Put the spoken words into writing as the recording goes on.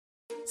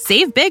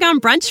Save big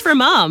on brunch for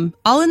mom,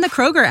 all in the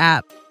Kroger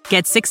app.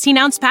 Get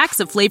 16-ounce packs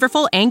of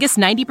flavorful Angus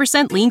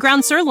 90% lean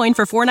ground sirloin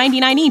for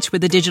 $4.99 each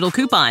with a digital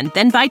coupon.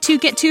 Then buy 2,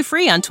 get 2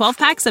 free on 12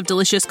 packs of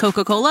delicious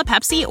Coca-Cola,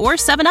 Pepsi, or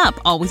 7-Up,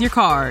 all with your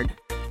card.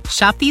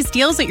 Shop these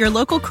deals at your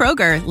local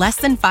Kroger, less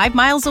than 5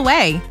 miles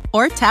away.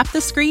 Or tap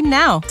the screen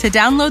now to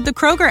download the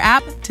Kroger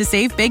app to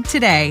save big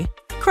today.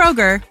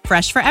 Kroger,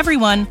 fresh for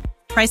everyone.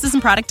 Prices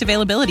and product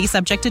availability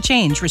subject to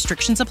change.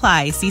 Restrictions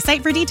apply. See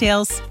site for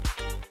details.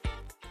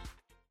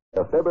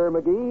 The Fibber,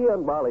 McGee,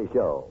 and Molly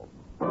Show.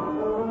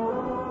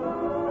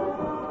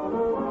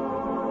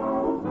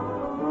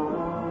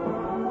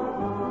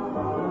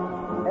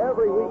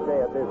 Every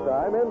weekday at this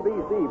time,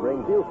 NBC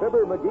brings you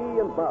Fibber, McGee,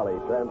 and Molly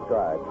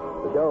transcribed.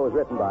 The show is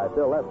written by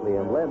Phil Leslie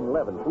and Len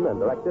Levinson and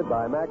directed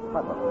by Max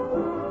Hutton.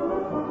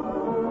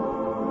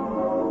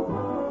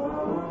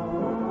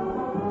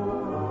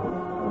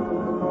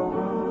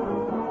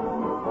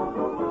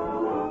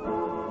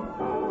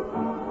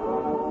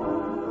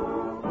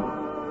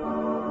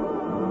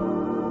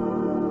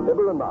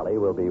 Fibber and Molly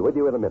will be with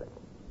you in a minute.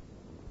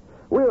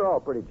 We're all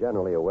pretty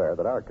generally aware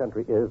that our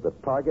country is the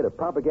target of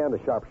propaganda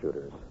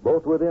sharpshooters,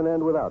 both within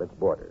and without its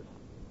borders.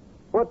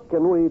 What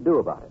can we do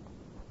about it?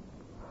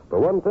 For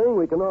one thing,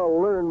 we can all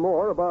learn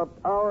more about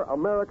our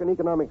American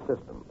economic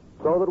system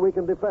so that we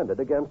can defend it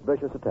against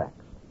vicious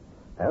attacks.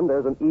 And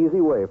there's an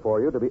easy way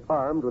for you to be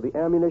armed with the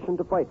ammunition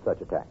to fight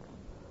such attacks.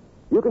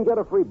 You can get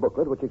a free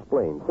booklet which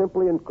explains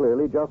simply and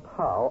clearly just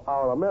how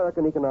our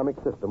American economic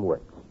system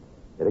works.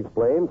 It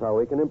explains how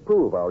we can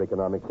improve our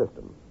economic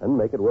system and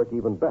make it work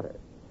even better.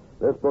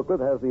 This booklet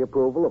has the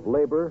approval of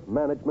labor,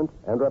 management,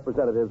 and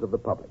representatives of the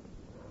public.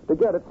 To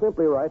get it,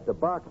 simply write to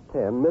Box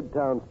 10,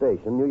 Midtown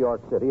Station, New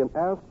York City, and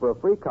ask for a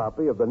free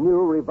copy of the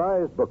new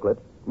revised booklet,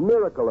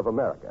 Miracle of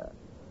America.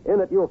 In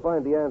it, you'll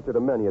find the answer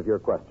to many of your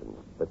questions,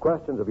 the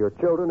questions of your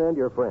children and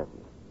your friends.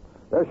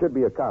 There should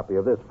be a copy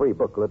of this free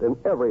booklet in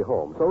every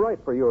home, so write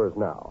for yours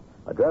now.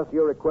 Address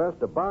your request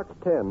to Box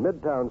 10,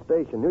 Midtown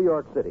Station, New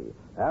York City.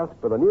 Ask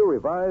for the new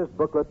revised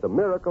booklet, The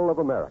Miracle of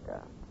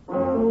America.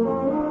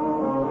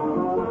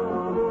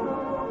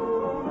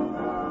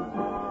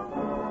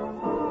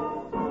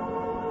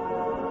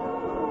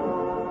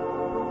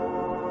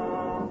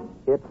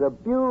 It's a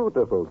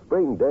beautiful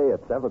spring day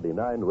at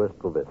 79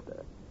 Wistful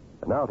Vista.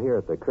 And out here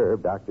at the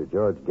curb, Dr.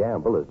 George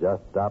Gamble has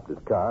just stopped his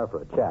car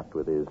for a chat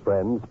with his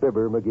friends,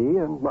 Fibber,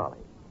 McGee, and Molly.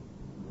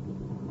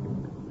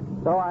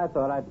 So I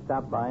thought I'd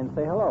stop by and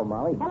say hello,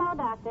 Molly. Hello,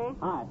 Doctor.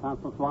 Hi,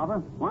 Constable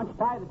Swabber. Why don't you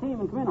tie the team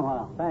and come in a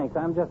while? Thanks.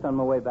 I'm just on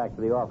my way back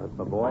to the office,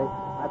 my boy.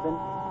 I've been...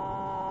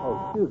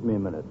 Oh, excuse me a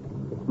minute.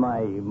 It's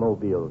my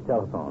mobile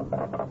telephone.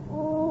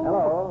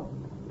 Hello.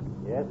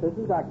 Yes, this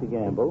is Dr.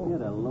 Gamble.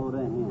 Get a load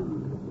of him.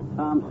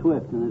 Tom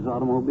Swift and his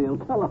automobile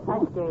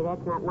telephone. Hush, dearie,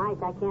 that's not nice.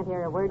 I can't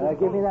hear a word you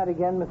Give say. me that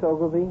again, Miss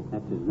Ogilvy.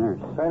 That's his nurse.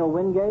 Colonel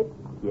Wingate?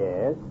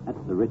 Yes. That's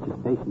the richest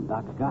patient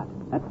Doc's got.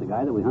 That's the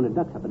guy that we hunted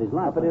ducks up at his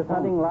lodge. Up at his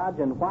hunting lodge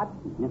and what?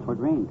 That's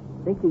what rained.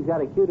 Thinks he's got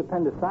acute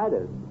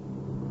appendicitis.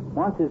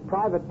 Wants his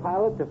private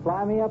pilot to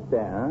fly me up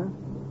there,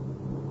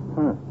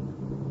 huh?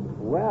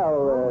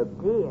 Well,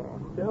 Dear.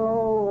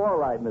 Oh, all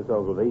right, Miss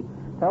Ogilvy.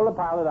 Tell the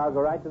pilot I'll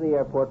go right to the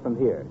airport from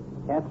here.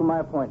 Cancel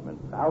my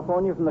appointment. I'll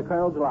phone you from the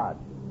Colonel's lodge.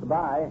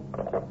 Goodbye.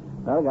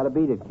 Well, I gotta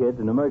beat it, kids.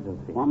 An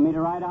emergency. Want me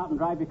to ride out and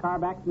drive your car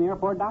back from the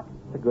airport, Doc?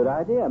 It's a good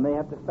idea. I may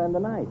have to spend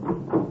the night.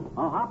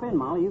 Oh, hop in,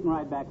 Molly. You can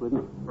ride back with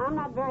me. I'm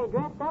not very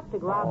dressed up to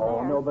go out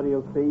Oh, there. nobody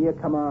will see you.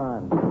 Come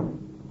on.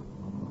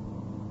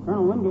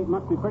 Colonel Wingate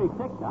must be pretty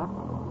sick, Doc.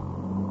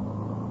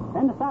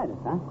 Appendicitis,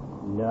 huh?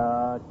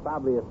 No, it's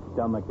probably a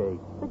stomach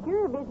ache. But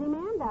you're a busy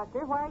man,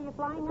 Doctor. Why are you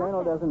flying The Colonel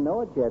up there? doesn't know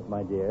it yet,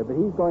 my dear, but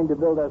he's going to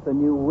build us a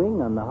new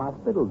wing on the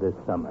hospital this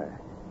summer.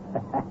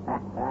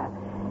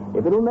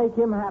 If it'll make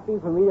him happy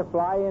for me to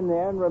fly in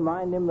there and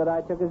remind him that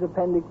I took his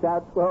appendix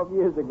out 12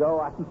 years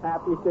ago, I'm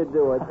happy to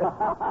do it.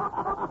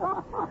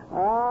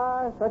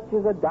 Such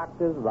is a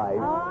doctor's life.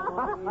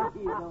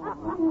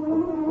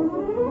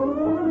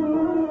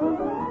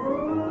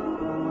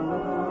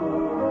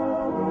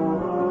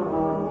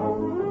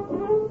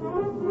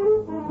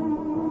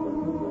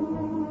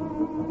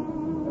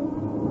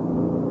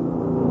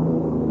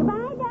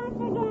 Goodbye,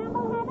 Dr.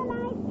 Gamble. Have a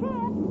nice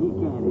trip. He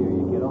can't hear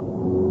you, kiddo.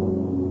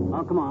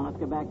 Oh, come on. Let's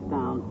get back to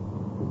town.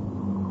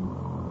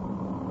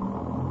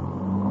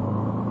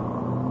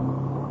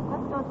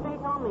 Let's go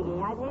straight home,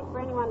 McGee. I'd hate for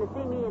anyone to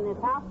see me in this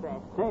house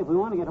dress. Say, if we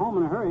want to get home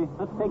in a hurry,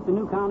 let's take the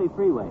new county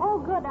freeway. Oh,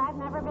 good. I've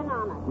never been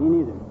on it.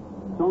 Me neither.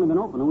 It's only been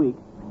open a week.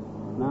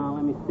 Now,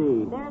 let me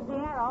see. There's the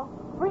arrow.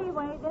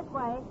 Freeway this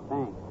way.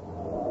 Thanks.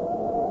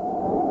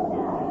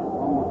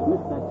 Almost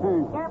missed that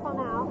turn. Careful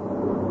now.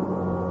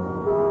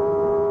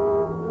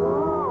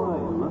 Boy,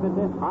 look at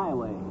this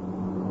highway.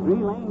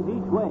 3 lanes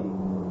each way.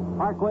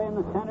 Parkway in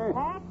the center.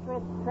 Packed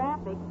with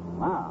traffic.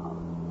 Wow.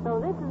 So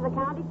this is the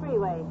county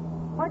freeway.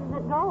 Where does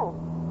it go?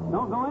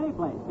 Don't go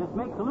anyplace. Just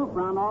makes a loop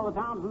around all the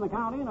towns in the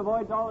county and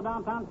avoids all the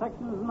downtown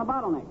sections and the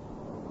bottlenecks.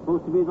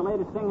 Supposed to be the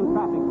latest thing in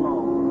traffic flow.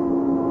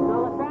 So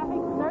the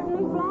traffic's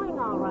certainly flowing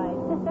all right.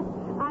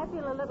 I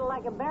feel a little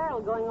like a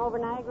barrel going over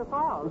Niagara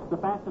Falls. It's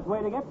the fastest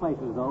way to get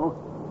places, though.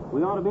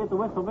 We ought to be at the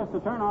Whistle Vista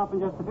turnoff in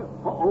just a few...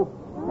 Uh-oh.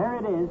 There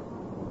it is.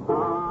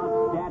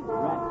 Oh, that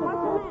rat. What's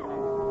the matter?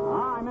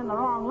 I'm in the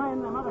wrong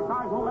lane. Them other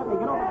cars won't let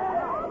me get over.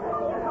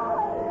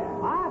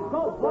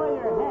 Go for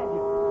your head.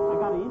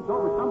 I got to inch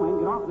over somewhere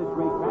and get off this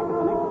racetrack at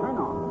the next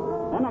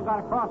turnoff. Then I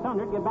got to cross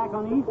under it, get back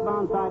on the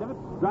eastbound side of it,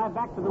 drive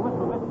back to the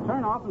Whistle Vista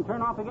turnoff, and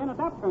turn off again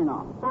at that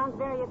turnoff. Sounds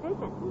very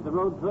efficient. Is the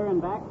road clear and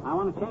back? I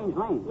want to change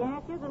lanes.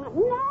 Yes, you're gonna...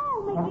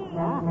 No, McGee!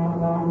 Huh?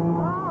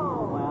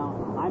 Oh.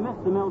 Well, I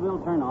missed the Millville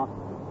turnoff.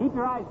 Keep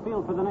your eyes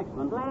peeled for the next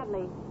one.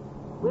 Gladly.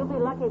 We'll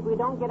be lucky if we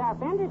don't get our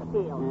fenders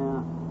peeled.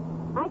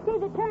 Yeah. I see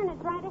the turn.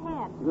 It's right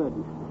ahead. Good.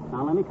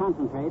 Now let me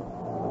concentrate.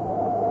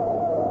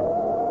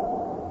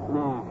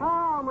 There.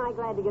 Oh, am I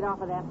glad to get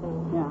off of that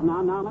thing. Yeah,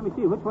 now let me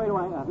see. Which way do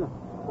I...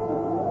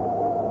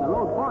 the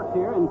road forks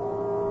here and...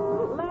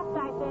 Left,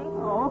 I think.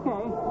 Oh,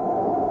 okay.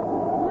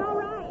 No,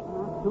 right.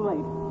 It's too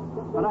late.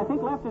 But I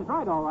think left is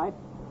right, all right.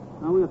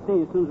 Now, we'll see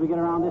as soon as we get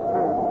around this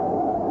curve.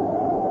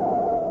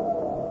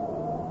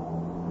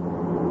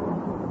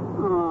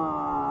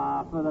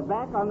 For the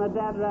back on the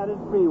Dad Ratted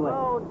Freeway.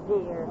 Oh,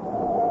 dear.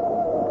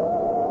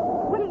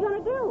 What are you going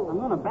to do? I'm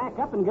going to back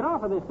up and get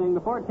off of this thing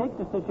before it takes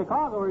us to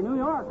Chicago or New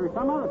York or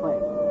some other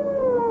place.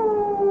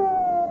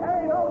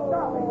 Hey, no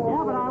stopping.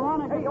 Yeah, but I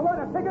want to... Hey, you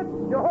want a ticket?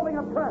 You're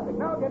holding up traffic.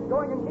 Now get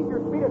going and keep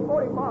your speed at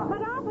 45.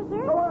 But,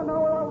 officer... Go on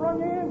now or I'll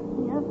run you in.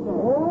 Yes, sir.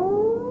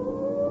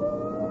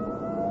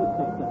 This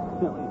thing's just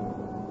silly.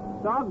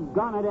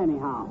 Doggone it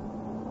anyhow.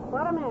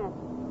 What a mess.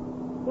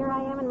 Here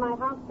I am in my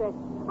house stretch.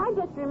 I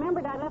just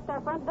remembered I left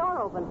our front door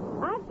open.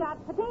 I've got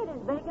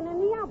potatoes baking in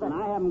the oven.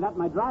 And I haven't got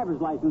my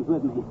driver's license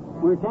with me.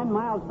 We're 10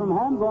 miles from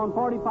home, going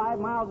 45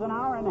 miles an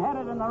hour and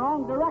headed in the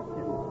wrong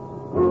direction.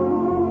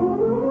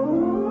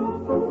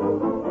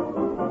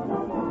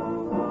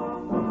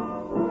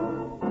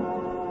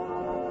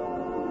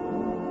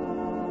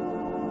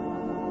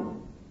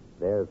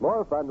 There's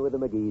more fun with the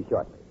McGees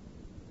shortly.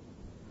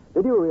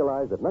 Did you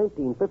realize that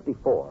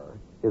 1954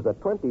 is the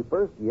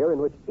 21st year in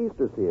which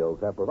Easter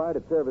Seals have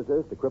provided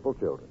services to crippled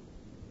children?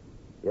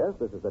 Yes,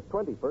 this is the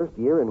 21st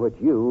year in which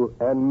you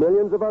and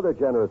millions of other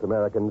generous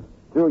Americans,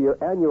 through your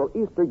annual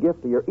Easter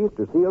gift to your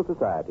Easter Seal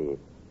Society,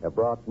 have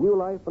brought new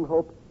life and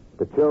hope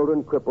to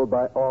children crippled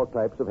by all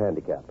types of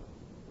handicaps: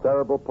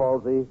 cerebral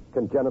palsy,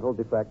 congenital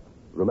defects,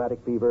 rheumatic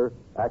fever,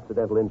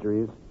 accidental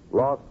injuries,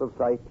 loss of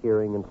sight,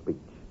 hearing, and speech.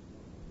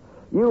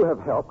 You have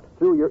helped,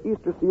 through your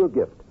Easter Seal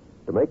gift,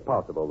 to make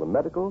possible the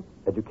medical,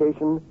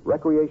 education,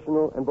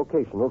 recreational, and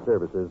vocational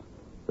services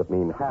that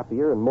mean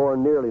happier and more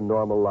nearly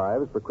normal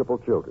lives for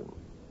crippled children.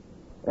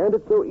 And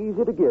it's so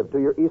easy to give to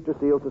your Easter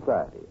Seal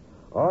Society.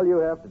 All you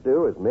have to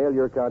do is mail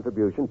your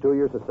contribution to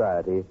your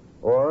society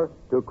or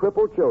to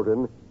Crippled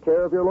Children,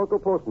 care of your local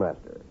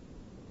postmaster.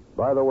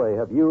 By the way,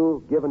 have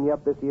you given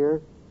yet this year?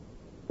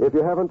 If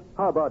you haven't,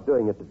 how about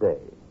doing it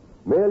today?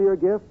 Mail your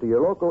gift to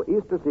your local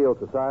Easter Seal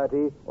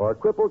Society or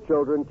Crippled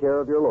Children, care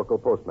of your local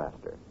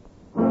postmaster.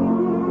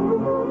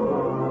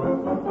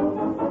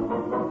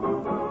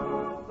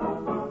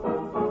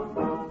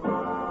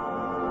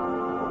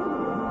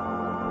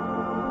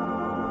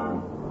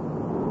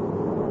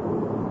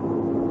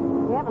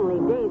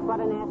 Heavenly days, what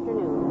an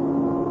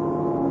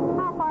afternoon.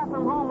 How far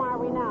from home are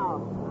we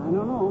now? I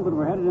don't know, but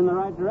we're headed in the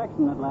right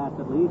direction at last,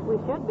 at least. We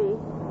should be.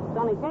 It's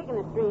only taken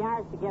us 3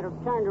 hours to get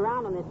turned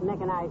around on this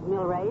mechanized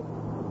mill race.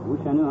 I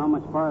wish I knew how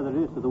much farther it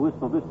is to the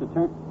Whistle Vista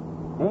turn.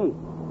 Hey,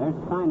 there's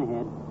a sign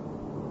ahead.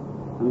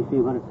 Let me see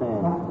what it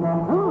says.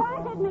 Who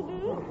was it,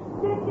 McGee?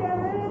 Stick your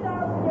head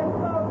up, you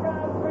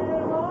so-called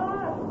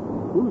grandma.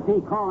 Who's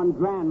he calling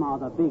Grandma,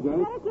 the big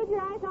ape? Better keep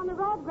your eyes on the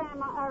road,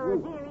 Grandma, or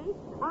dearie.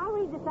 I'll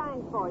read the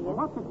signs for you.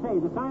 What's it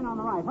say? The sign on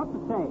the right. What's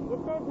it say? It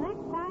says,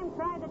 next time,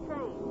 try the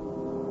train.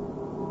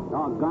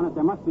 Doggone it,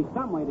 there must be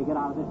some way to get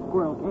out of this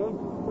squirrel cage.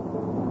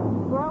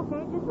 Squirrel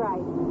cage is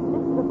right.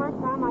 This is the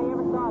first time I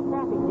ever saw a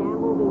traffic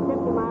jam moving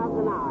 50 miles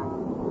an hour.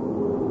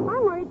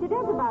 I'm worried to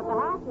death about the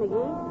house,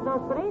 McGee.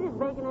 Those potatoes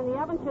baking in the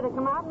oven should have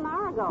come out an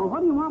hour ago. Well, what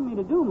do you want me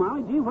to do,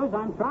 Molly? Gee whiz,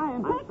 I'm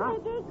trying. Quick,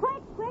 McGee,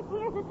 quick.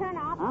 Here's the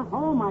turnoff. Huh?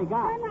 Oh, my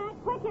God. Turn right,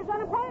 quick, you're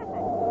going to pass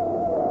it.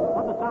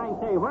 What's the sign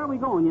say? Where are we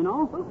going, you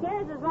know? Who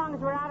cares as long as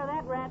we're out of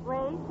that rat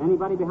race?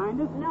 Anybody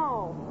behind us?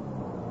 No.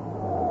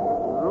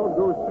 The road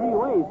goes 3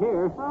 ways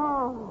here.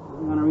 Oh.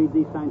 I'm going to read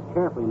these signs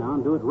carefully now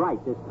and do it right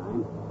this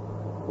time.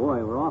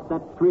 Boy, we're off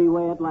that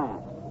freeway at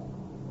last.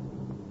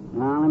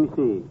 Now, let me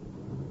see.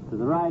 To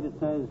the right, it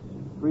says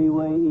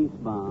freeway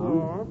eastbound.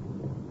 Yes.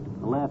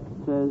 The left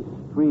says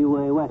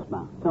freeway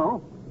westbound.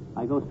 So,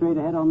 I go straight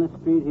ahead on this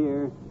street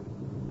here,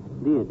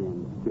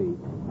 Diadem Street.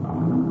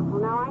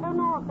 Well, now, I don't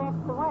know if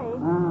that's the way.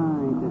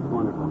 Ain't this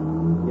wonderful?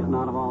 Getting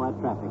out of all that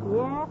traffic.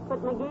 Yes, but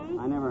McGee?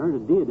 I never heard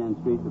of Diadem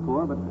Street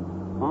before, but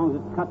as long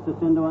as it cuts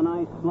us into a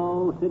nice,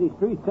 slow city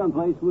street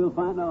someplace, we'll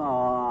find...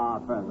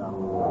 Oh, for the...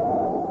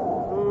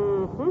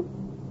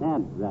 Mm-hmm.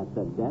 That's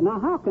that. Now,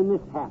 how can this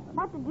happen?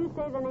 What did you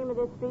say the name of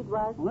this street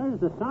was? Well, there's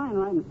the sign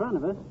right in front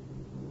of us.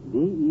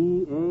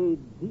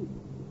 D-E-A-D.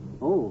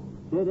 Oh,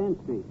 Dead End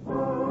Street.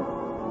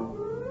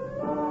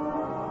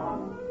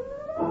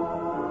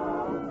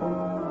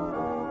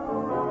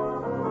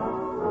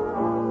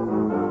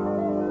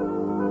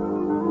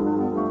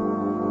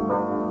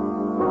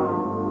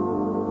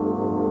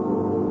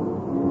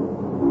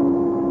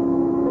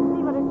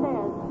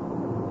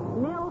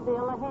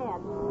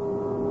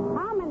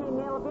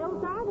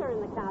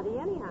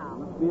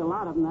 be a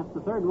lot of them. That's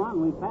the third one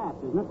we've passed,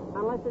 isn't it?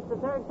 Unless it's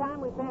the third time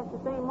we passed the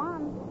same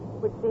one,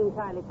 which seems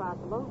highly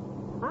possible.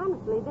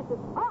 Honestly, this is...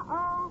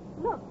 Uh-oh!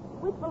 Look,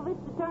 Wistful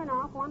Vista turn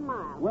off 1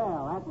 mile.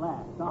 Well, at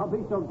last. I'll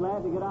be so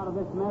glad to get out of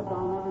this mess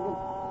I'll never get...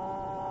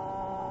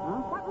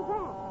 Huh? What was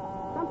that?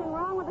 Something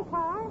wrong with the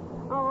car?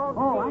 Oh,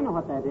 Oh, I know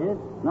what that is.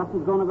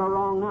 Nothing's going to go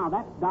wrong now.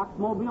 That's Doc's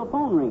mobile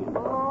phone ringing.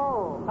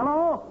 Oh.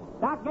 Hello?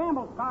 Doc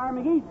Gamble's car.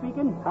 McGee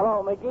speaking.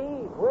 Hello,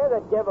 McGee. Where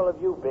the devil have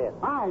you been?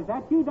 Hi, is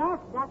that you, Doc?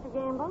 Dr.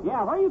 Gamble?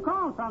 Yeah, where are you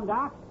calling from,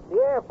 Doc? The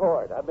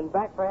airport. I've been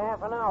back for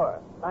half an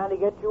hour, trying to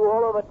get you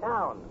all over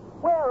town.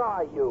 Where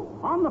are you?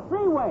 On the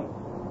freeway.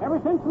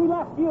 Ever since we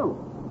left you.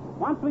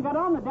 Once we got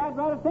on the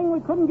dad-ratted thing,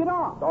 we couldn't get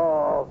off.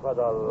 Oh, for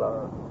the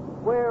love.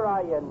 Where are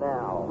you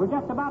now? We're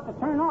just about to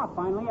turn off,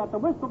 finally, at the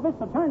Wistful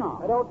Vista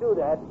turnoff. I don't do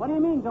that. What do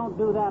you mean, don't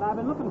do that? I've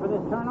been looking for this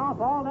turnoff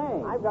all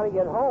day. I've got to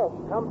get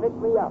home. Come pick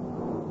me up.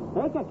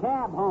 Take a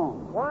cab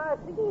home.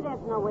 What? McGee,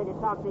 that's no way to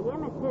talk to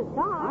him. It's his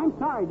car. I'm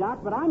sorry, Doc,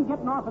 but I'm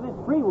getting off of this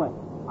freeway.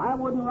 I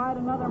wouldn't ride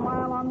another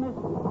mile on this.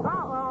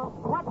 Uh-oh.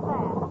 What's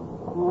that?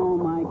 Oh,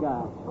 my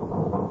gosh.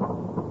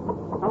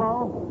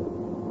 Hello?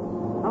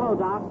 Hello,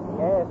 Doc.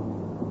 Yes.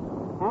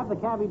 Have the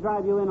cabbie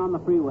drive you in on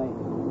the freeway.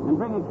 And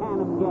bring a can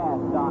of gas,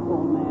 Doc,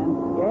 old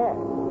man. Yes.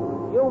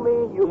 You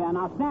mean you... Yeah,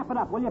 now snap it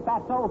up, will you,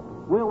 Fatso?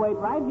 We'll wait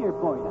right here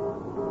for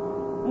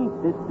you.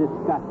 Ain't this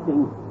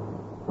disgusting?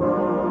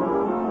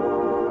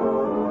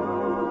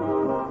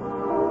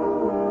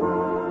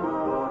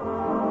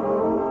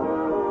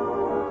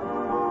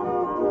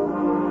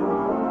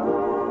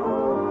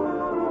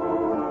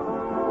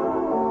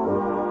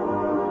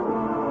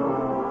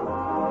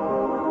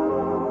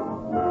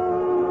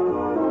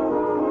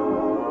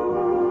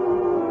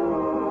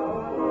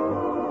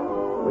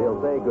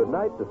 Good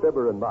night to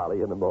Fibber and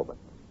Molly in a moment.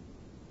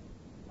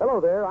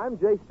 Hello there, I'm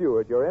Jay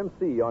Stewart, your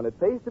MC on It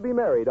Pays to Be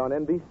Married on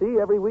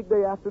NBC every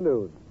weekday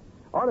afternoon.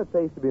 On It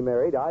Pays to Be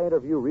Married, I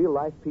interview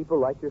real-life people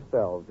like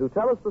yourselves who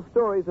tell us the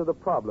stories of the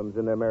problems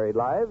in their married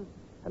lives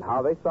and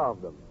how they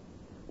solved them.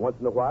 Once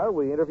in a while,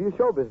 we interview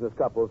show business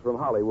couples from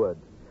Hollywood.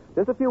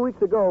 Just a few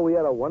weeks ago, we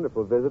had a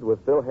wonderful visit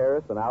with Phil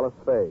Harris and Alice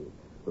Faye,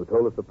 who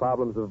told us the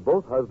problems of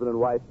both husband and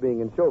wife being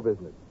in show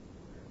business.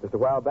 Just a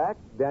while back,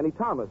 Danny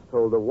Thomas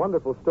told a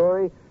wonderful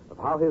story of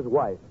how his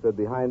wife stood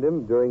behind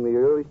him during the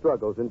early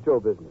struggles in show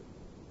business.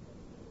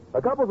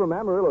 A couple from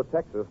Amarillo,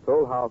 Texas,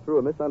 told how through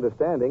a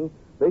misunderstanding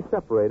they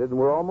separated and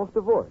were almost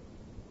divorced.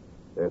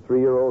 Their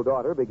 3-year-old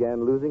daughter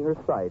began losing her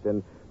sight,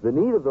 and the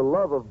need of the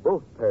love of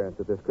both parents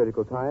at this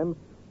critical time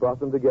brought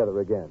them together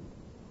again.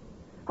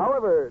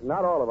 However,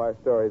 not all of our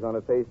stories on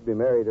It Pays to Be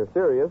Married are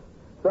serious.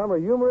 Some are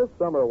humorous,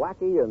 some are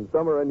wacky, and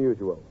some are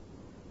unusual.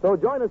 So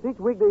join us each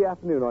weekday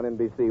afternoon on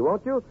NBC,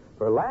 won't you?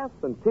 For laughs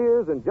and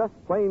tears and just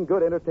plain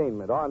good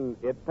entertainment on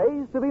It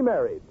Pays to Be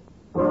Married.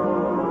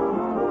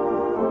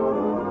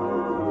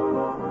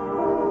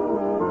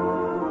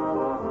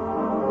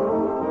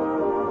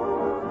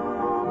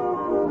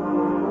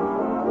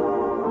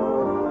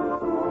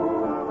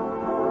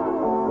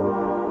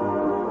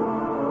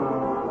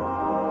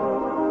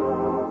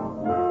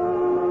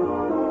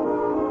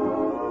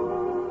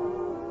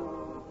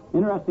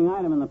 Interesting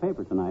item in the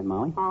paper tonight,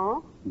 Molly.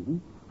 Oh? Mm-hmm.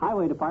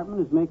 Highway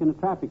Department is making a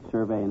traffic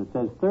survey, and it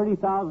says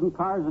 30,000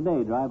 cars a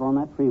day drive on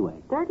that freeway.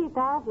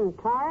 30,000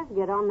 cars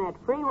get on that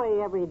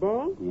freeway every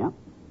day? Yep.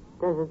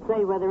 Does it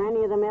say whether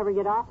any of them ever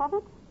get off of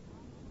it?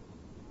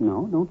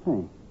 No, don't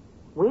say.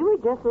 We were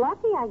just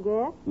lucky, I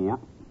guess. Yep.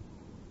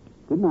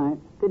 Good night.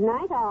 Good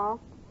night, all.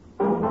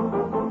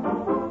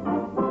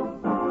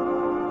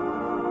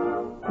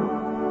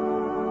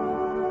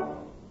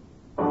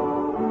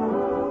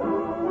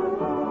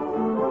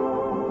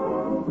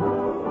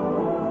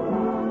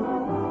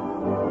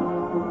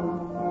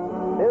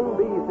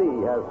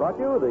 NBC has brought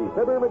you the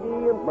Fibber,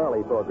 McGee, and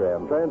Molly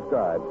program,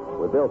 transcribed,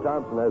 with Bill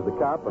Thompson as the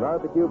cop and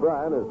Arthur Q.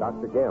 Bryan as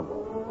Dr.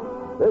 Gamble.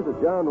 This is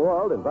John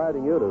Wald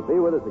inviting you to be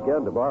with us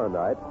again tomorrow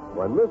night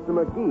when Mr.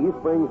 McGee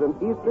springs an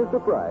Easter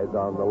surprise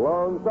on the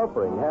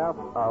long-suffering half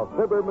of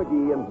Fibber,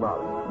 McGee, and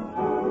Molly.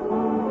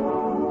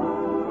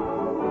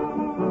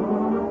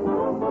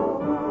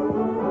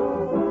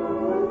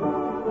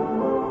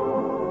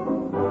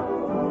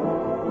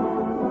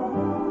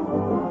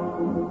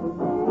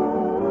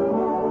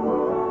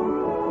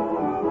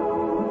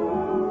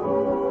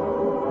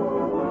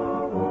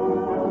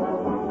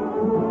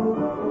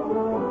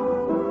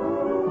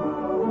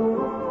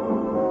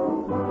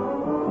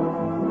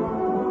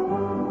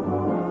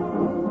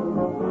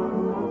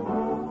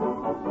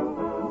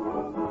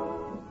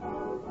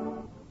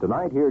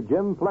 Tonight, hear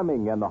Jim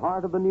Fleming and the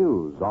Heart of the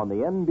News on the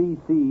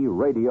NBC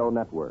Radio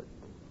Network.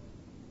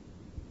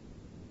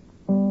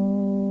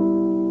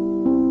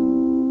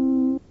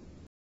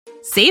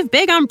 Save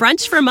big on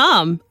brunch for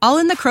mom, all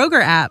in the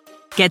Kroger app.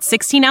 Get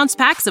 16-ounce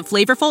packs of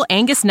flavorful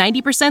Angus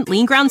 90%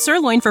 lean ground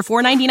sirloin for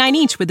 $4.99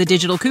 each with a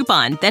digital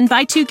coupon. Then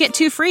buy 2, get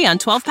 2 free on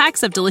 12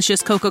 packs of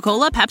delicious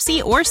Coca-Cola,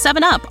 Pepsi, or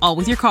 7-Up, all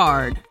with your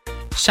card.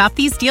 Shop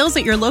these deals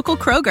at your local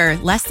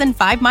Kroger, less than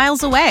 5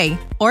 miles away.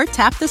 Or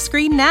tap the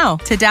screen now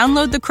to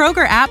download the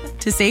Kroger app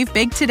to save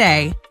big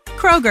today.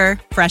 Kroger,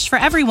 fresh for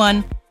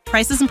everyone.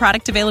 Prices and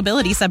product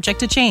availability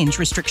subject to change.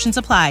 Restrictions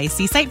apply.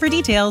 See site for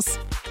details.